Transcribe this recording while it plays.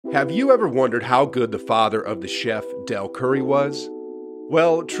Have you ever wondered how good the father of the chef, Dell Curry, was?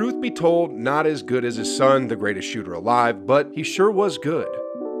 Well, truth be told, not as good as his son, the greatest shooter alive, but he sure was good.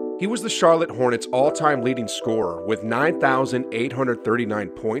 He was the Charlotte Hornets' all-time leading scorer with 9,839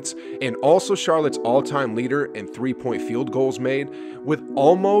 points and also Charlotte's all-time leader in three-point field goals made with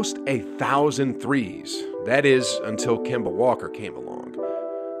almost 1,000 threes. That is, until Kemba Walker came along.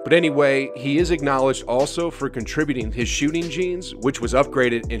 But anyway, he is acknowledged also for contributing his shooting genes, which was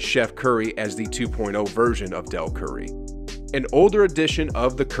upgraded in Chef Curry as the 2.0 version of Dell Curry. An older edition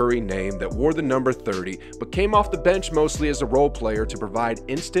of the Curry name that wore the number 30, but came off the bench mostly as a role player to provide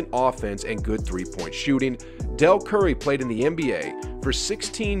instant offense and good three-point shooting, Dell Curry played in the NBA for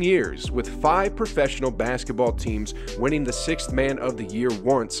 16 years with 5 professional basketball teams, winning the 6th Man of the Year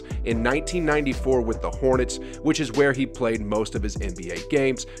once in 1994 with the Hornets, which is where he played most of his NBA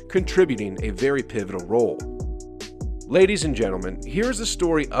games, contributing a very pivotal role. Ladies and gentlemen, here's the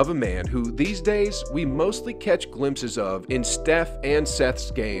story of a man who these days we mostly catch glimpses of in Steph and Seth's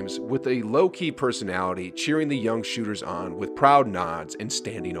games with a low-key personality cheering the young shooters on with proud nods and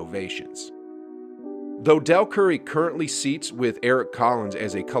standing ovations. Though Dell Curry currently seats with Eric Collins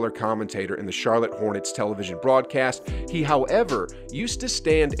as a color commentator in the Charlotte Hornets television broadcast, he however used to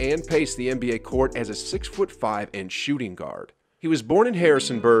stand and pace the NBA court as a 6'5" shooting guard. He was born in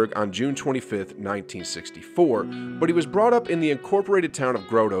Harrisonburg on June 25, 1964, but he was brought up in the incorporated town of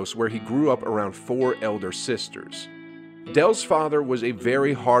Grotos, where he grew up around 4 elder sisters. Dell's father was a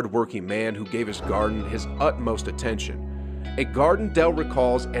very hard-working man who gave his garden his utmost attention, a garden Dell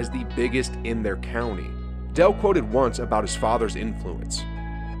recalls as the biggest in their county. Dell quoted once about his father's influence.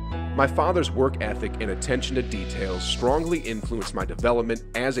 "My father's work ethic and attention to details strongly influenced my development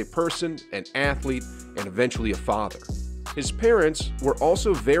as a person, an athlete, and eventually a father." His parents were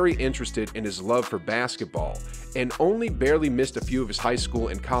also very interested in his love for basketball and only barely missed a few of his high school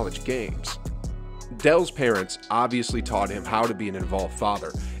and college games. Dell's parents obviously taught him how to be an involved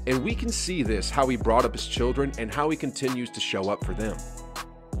father, and we can see this how he brought up his children and how he continues to show up for them.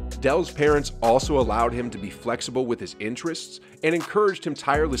 Dell's parents also allowed him to be flexible with his interests and encouraged him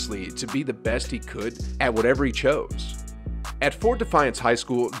tirelessly to be the best he could at whatever he chose. At Fort Defiance High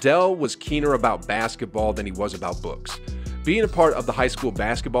School, Dell was keener about basketball than he was about books. Being a part of the high school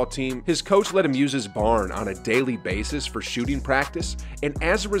basketball team, his coach let him use his barn on a daily basis for shooting practice, and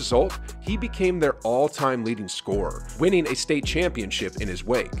as a result, he became their all-time leading scorer, winning a state championship in his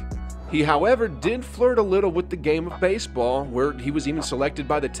wake. He, however, did flirt a little with the game of baseball, where he was even selected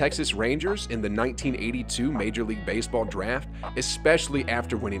by the Texas Rangers in the 1982 Major League Baseball draft, especially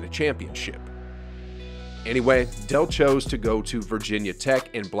after winning a championship. Anyway, Dell chose to go to Virginia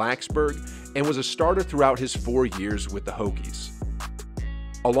Tech in Blacksburg and was a starter throughout his 4 years with the Hokies.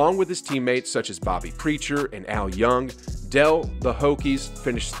 Along with his teammates such as Bobby Preacher and Al Young, Dell, the Hokies,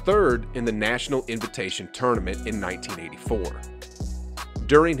 finished 3rd in the National Invitation Tournament in 1984.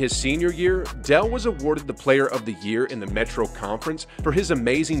 During his senior year, Dell was awarded the Player of the Year in the Metro Conference for his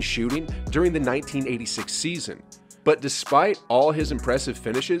amazing shooting during the 1986 season. But despite all his impressive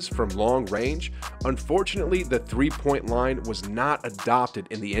finishes from long range, unfortunately the three-point line was not adopted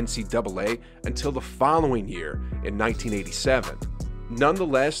in the NCAA until the following year in 1987.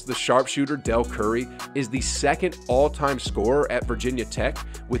 Nonetheless, the sharpshooter Dell Curry is the 2nd all-time scorer at Virginia Tech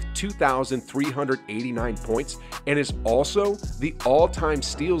with 2,389 points and is also the all-time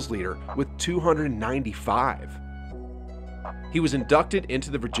steals leader with 295. He was inducted into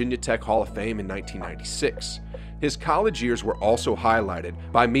the Virginia Tech Hall of Fame in 1996. His college years were also highlighted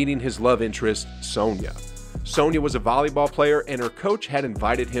by meeting his love interest, Sonia. Sonia was a volleyball player and her coach had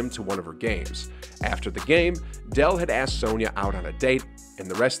invited him to one of her games. After the game, Dell had asked Sonia out on a date, and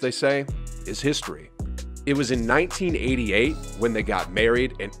the rest, they say, is history. It was in 1988 when they got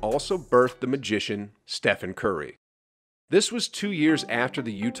married and also birthed the magician, Stephen Curry. This was 2 years after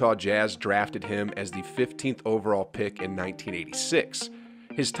the Utah Jazz drafted him as the 15th overall pick in 1986.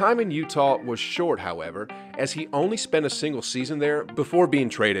 His time in Utah was short, however, as he only spent a single season there before being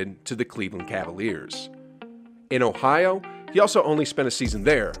traded to the Cleveland Cavaliers. In Ohio, he also only spent a season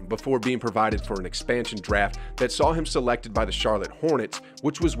there before being provided for an expansion draft that saw him selected by the Charlotte Hornets,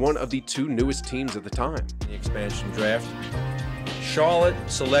 which was one of the 2 newest teams at the time. The expansion draft, Charlotte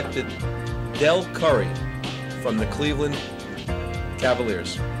selected Dell Curry from the Cleveland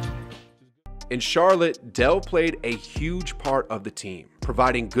Cavaliers. In Charlotte, Dell played a huge part of the team,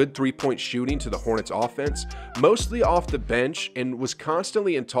 providing good three-point shooting to the Hornets offense, mostly off the bench, and was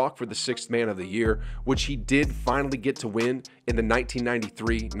constantly in talk for the 6th Man of the Year, which he did finally get to win in the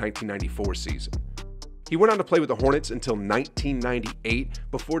 1993-1994 season. He went on to play with the Hornets until 1998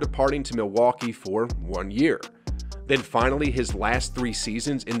 before departing to Milwaukee for 1 year. Then finally, his last 3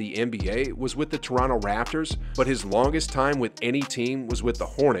 seasons in the NBA was with the Toronto Raptors, but his longest time with any team was with the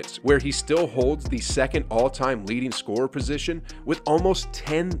Hornets, where he still holds the second all-time leading scorer position with almost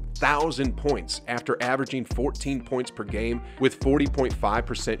 10,000 points after averaging 14 points per game with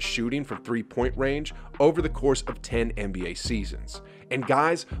 40.5% shooting from three-point range over the course of 10 NBA seasons. And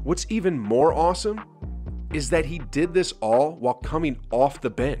guys, what's even more awesome is that he did this all while coming off the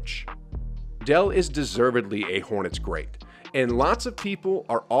bench. Dell is deservedly a Hornets great, and lots of people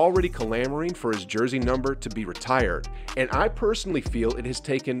are already clamoring for his jersey number to be retired, and I personally feel it has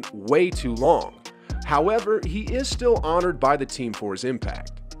taken way too long. However, he is still honored by the team for his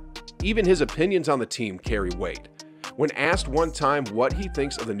impact. Even his opinions on the team carry weight. When asked one time what he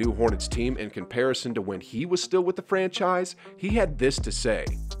thinks of the new Hornets team in comparison to when he was still with the franchise, he had this to say.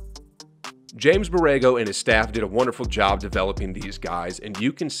 James Borrego and his staff did a wonderful job developing these guys, and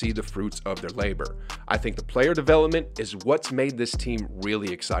you can see the fruits of their labor. I think the player development is what's made this team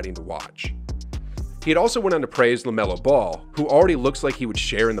really exciting to watch. He had also went on to praise LaMelo Ball, who already looks like he would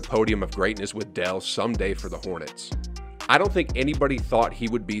share in the podium of greatness with Dell someday for the Hornets. I don't think anybody thought he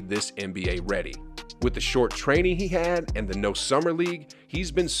would be this NBA ready. With the short training he had and the no summer league,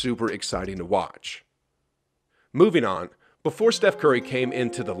 he's been super exciting to watch. Moving on. Before Steph Curry came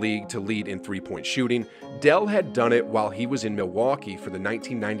into the league to lead in three-point shooting, Dell had done it while he was in Milwaukee for the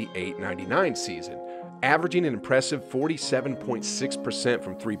 1998-99 season, averaging an impressive 47.6%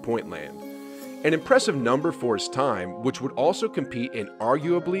 from three-point land. An impressive number for his time, which would also compete in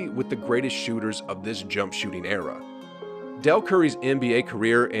arguably with the greatest shooters of this jump shooting era. Dell Curry's NBA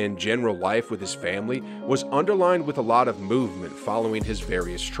career and general life with his family was underlined with a lot of movement following his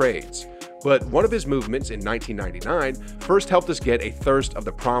various trades. But one of his movements in 1999 first helped us get a thirst of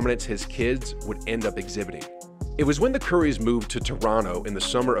the prominence his kids would end up exhibiting. It was when the Currys moved to Toronto in the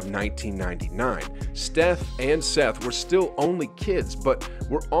summer of 1999. Steph and Seth were still only kids, but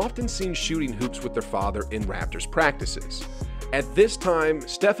were often seen shooting hoops with their father in Raptors practices. At this time,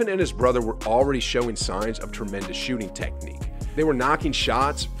 Stephen and his brother were already showing signs of tremendous shooting technique. They were knocking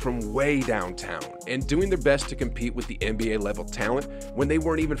shots from way downtown and doing their best to compete with the NBA level talent when they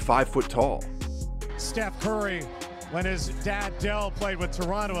weren't even 5 foot tall. Steph Curry, when his dad Dell played with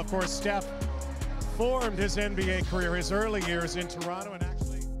Toronto, of course, Steph formed his NBA career, his early years in Toronto, and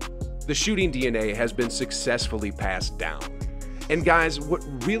actually... The shooting DNA has been successfully passed down. And guys, what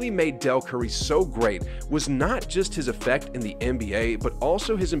really made Dell Curry so great was not just his effect in the NBA, but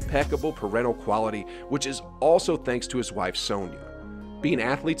also his impeccable parental quality, which is also thanks to his wife Sonia. Being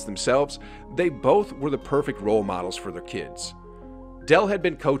athletes themselves, they both were the perfect role models for their kids. Dell had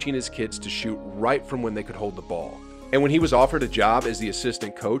been coaching his kids to shoot right from when they could hold the ball. And when he was offered a job as the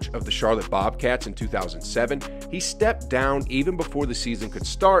assistant coach of the Charlotte Bobcats in 2007, he stepped down even before the season could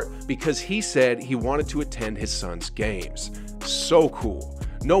start because he said he wanted to attend his son's games. So cool.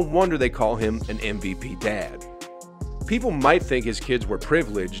 No wonder they call him an MVP dad. People might think his kids were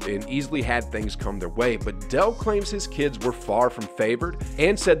privileged and easily had things come their way, but Dell claims his kids were far from favored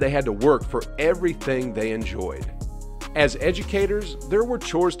and said they had to work for everything they enjoyed. As educators, there were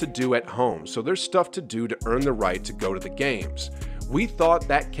chores to do at home, so there's stuff to do to earn the right to go to the games. We thought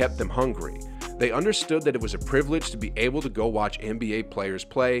that kept them hungry. They understood that it was a privilege to be able to go watch NBA players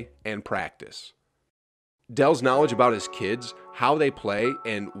play and practice. Dell's knowledge about his kids, how they play,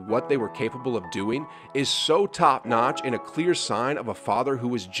 and what they were capable of doing is so top-notch and a clear sign of a father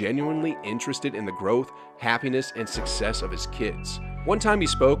who is genuinely interested in the growth, happiness, and success of his kids. One time he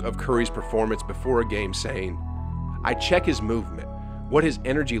spoke of Curry's performance before a game saying, "I check his movement, what his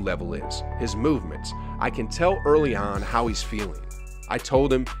energy level is, his movements. I can tell early on how he's feeling. I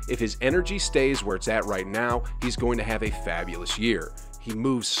told him if his energy stays where it's at right now, he's going to have a fabulous year. He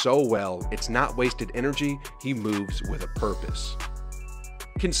moves so well, it's not wasted energy, he moves with a purpose."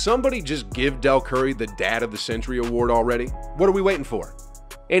 Can somebody just give Dell Curry the Dad of the Century award already? What are we waiting for?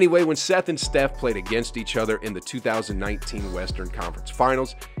 Anyway, when Seth and Steph played against each other in the 2019 Western Conference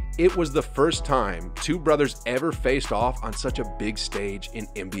Finals, it was the first time two brothers ever faced off on such a big stage in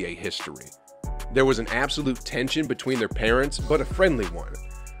NBA history. There was an absolute tension between their parents, but a friendly one.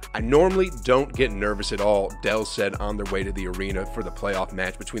 "I normally don't get nervous at all," Dell said on their way to the arena for the playoff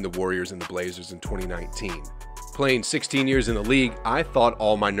match between the Warriors and the Blazers in 2019. "Playing 16 years in the league, I thought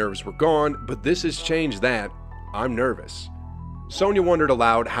all my nerves were gone, but this has changed that. I'm nervous." Sonia wondered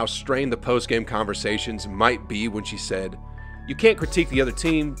aloud how strained the post-game conversations might be when she said, "You can't critique the other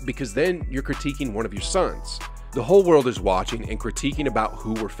team because then you're critiquing one of your sons. The whole world is watching and critiquing about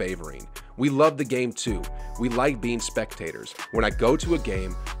who we're favoring. We love the game too. We like being spectators. When I go to a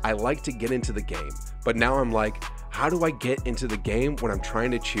game, I like to get into the game. But now I'm like, how do I get into the game when I'm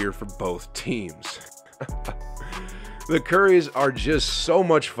trying to cheer for both teams?" The Currys are just so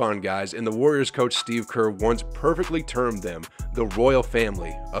much fun, guys, and the Warriors coach Steve Kerr once perfectly termed them the royal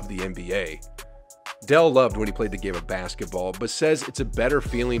family of the NBA. Dell loved when he played the game of basketball, but says it's a better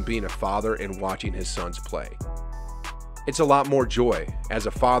feeling being a father and watching his sons play. It's a lot more joy. As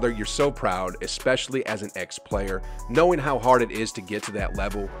a father, you're so proud, especially as an ex-player, knowing how hard it is to get to that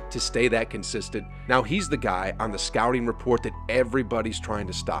level, to stay that consistent. Now he's the guy on the scouting report that everybody's trying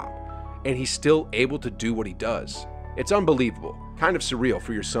to stop, and he's still able to do what he does. It's unbelievable, kind of surreal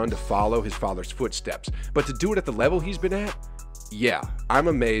for your son to follow his father's footsteps, but to do it at the level he's been at? Yeah, I'm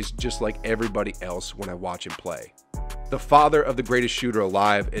amazed just like everybody else when I watch him play. The father of the greatest shooter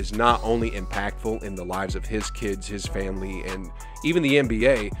alive is not only impactful in the lives of his kids, his family, and even the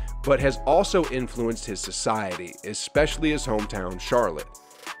NBA, but has also influenced his society, especially his hometown, Charlotte.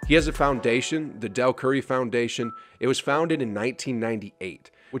 He has a foundation, the Dell Curry Foundation. It was founded in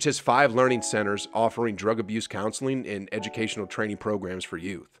 1998, which has 5 learning centers offering drug abuse counseling and educational training programs for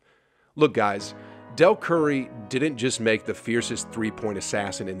youth. Look, guys, Dell Curry didn't just make the fiercest three-point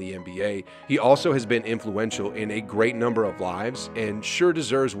assassin in the NBA, he also has been influential in a great number of lives and sure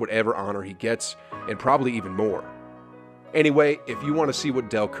deserves whatever honor he gets, and probably even more. Anyway, if you want to see what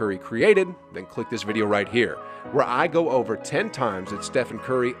Dell Curry created, then click this video right here, where I go over 10 times that Stephen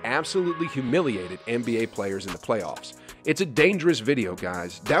Curry absolutely humiliated NBA players in the playoffs. It's a dangerous video,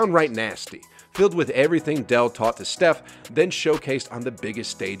 guys, downright nasty, filled with everything Dell taught to Steph, then showcased on the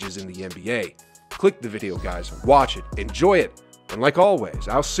biggest stages in the NBA. Click the video, guys, watch it, enjoy it, and like always,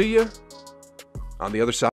 I'll see you on the other side.